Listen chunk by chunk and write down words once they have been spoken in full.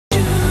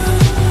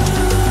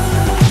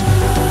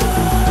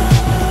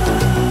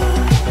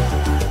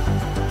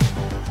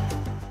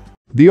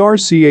The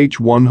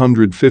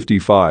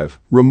RCH-155,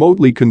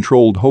 remotely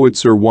controlled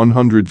Howitzer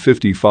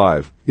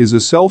 155, is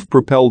a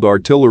self-propelled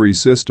artillery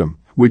system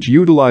which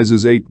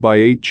utilizes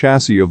 8x8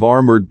 chassis of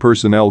armored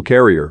personnel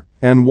carrier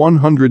and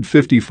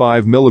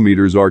 155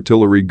 mm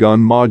artillery gun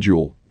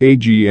module,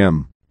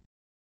 AGM.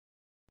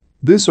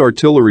 This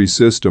artillery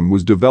system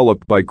was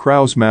developed by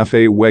Krauss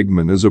Maffei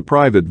Wegmann as a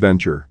private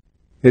venture.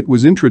 It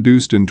was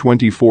introduced in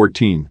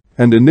 2014,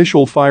 and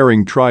initial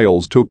firing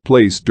trials took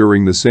place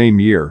during the same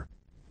year.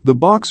 The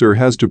Boxer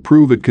has to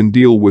prove it can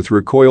deal with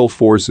recoil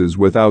forces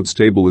without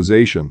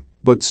stabilization,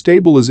 but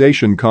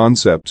stabilization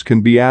concepts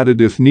can be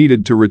added if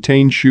needed to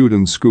retain shoot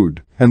and scoot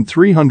and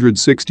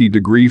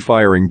 360-degree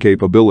firing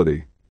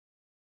capability.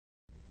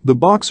 The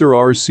Boxer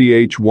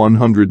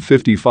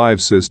RCH-155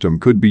 system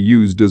could be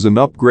used as an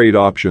upgrade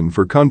option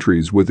for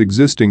countries with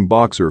existing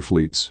Boxer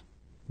fleets.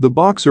 The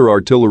Boxer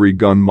artillery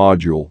gun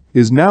module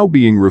is now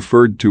being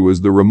referred to as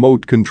the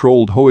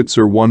remote-controlled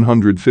Howitzer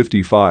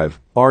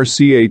 155,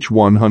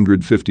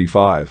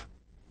 RCH-155.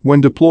 When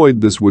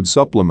deployed, this would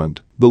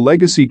supplement the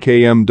legacy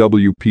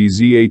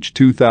KMWP-ZH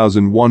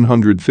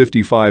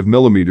 2155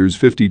 mm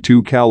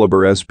 52 caliber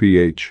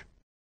SPH.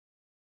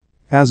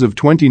 As of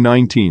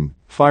 2019,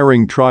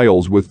 firing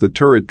trials with the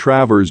turret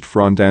traversed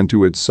front and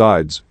to its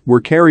sides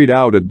were carried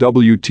out at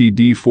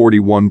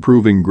WTD-41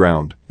 proving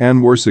ground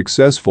and were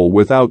successful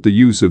without the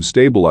use of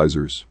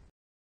stabilizers.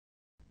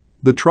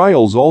 The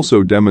trials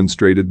also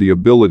demonstrated the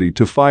ability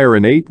to fire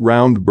an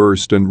 8-round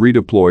burst and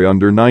redeploy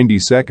under 90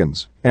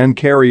 seconds and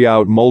carry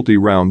out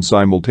multi-round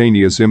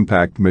simultaneous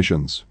impact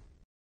missions.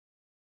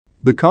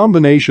 The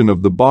combination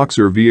of the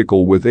Boxer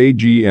vehicle with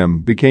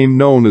AGM became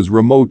known as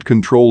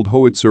remote-controlled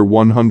Howitzer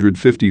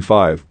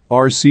 155,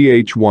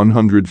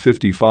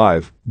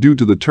 RCH-155, due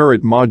to the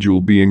turret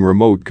module being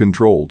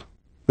remote-controlled.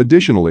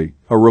 Additionally,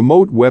 a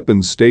remote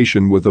weapons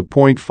station with a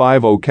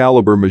 .50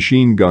 caliber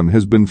machine gun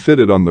has been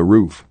fitted on the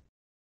roof.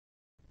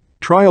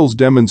 Trials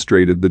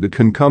demonstrated that it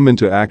can come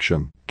into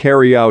action,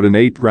 carry out an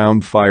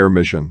 8-round fire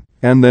mission,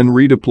 and then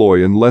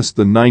redeploy in less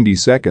than 90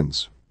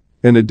 seconds.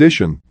 In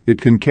addition, it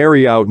can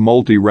carry out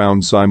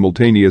multi-round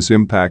simultaneous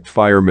impact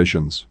fire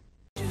missions.